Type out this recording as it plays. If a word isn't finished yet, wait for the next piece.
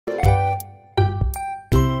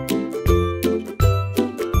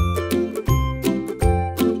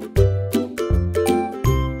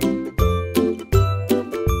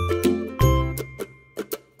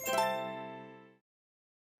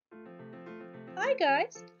Hi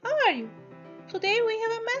guys, how are you? Today we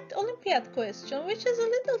have a Math Olympiad question which is a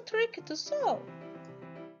little tricky to solve.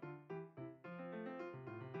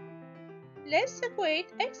 Let's equate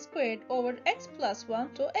x squared over x plus 1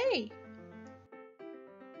 to a.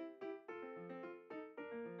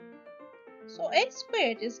 So x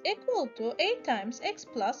squared is equal to a times x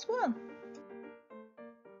plus 1.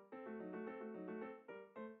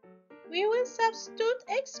 We will substitute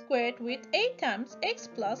x squared with a times x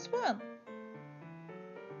plus 1.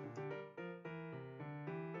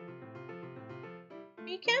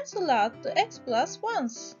 We cancel out the x plus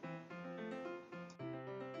 1's.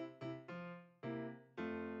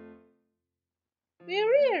 We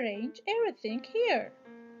rearrange everything here.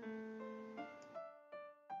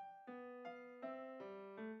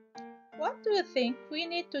 What do you think we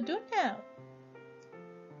need to do now?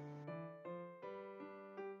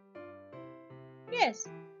 Yes,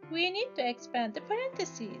 we need to expand the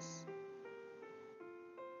parentheses.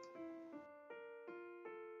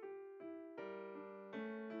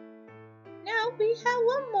 Now we have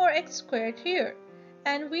one more x squared here,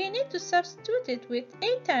 and we need to substitute it with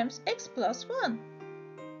a times x plus 1.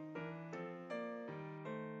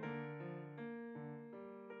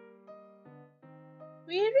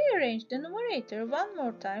 We rearrange the numerator one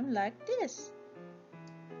more time like this.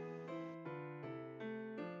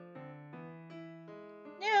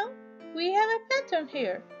 Now we have a pattern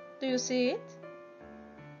here. Do you see it?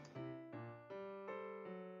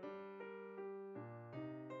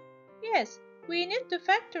 Yes, we need to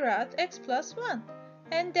factor out x plus 1,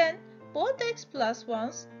 and then both x plus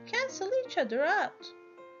 1's cancel each other out.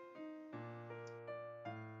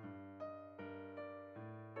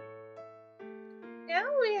 Now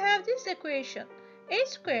we have this equation. A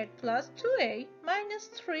squared plus 2a minus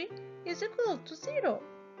 3 is equal to 0.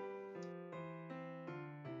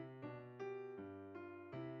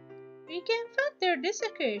 We can factor this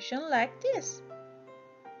equation like this.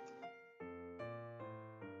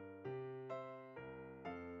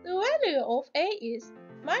 The value of a is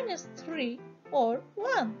minus 3 or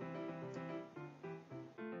 1.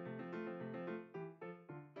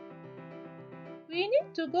 We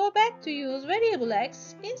need to go back to use variable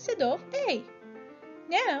x instead of a.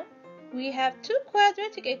 Now we have two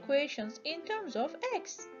quadratic equations in terms of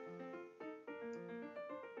x.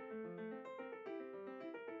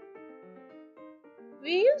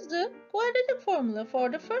 We use the quadratic formula for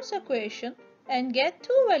the first equation and get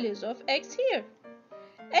two values of x here.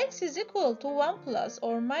 X is equal to 1 plus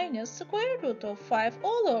or minus square root of 5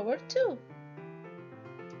 all over 2.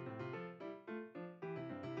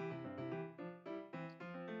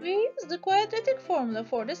 We use the quadratic formula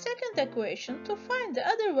for the second equation to find the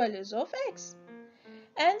other values of x.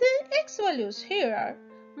 And the x values here are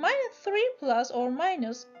minus 3 plus or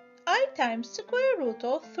minus I times square root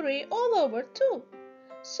of 3 all over 2.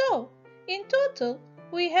 So, in total,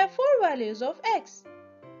 we have 4 values of x.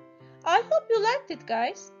 I hope you liked it,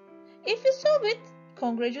 guys. If you solved it,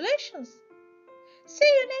 congratulations! See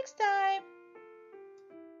you next time!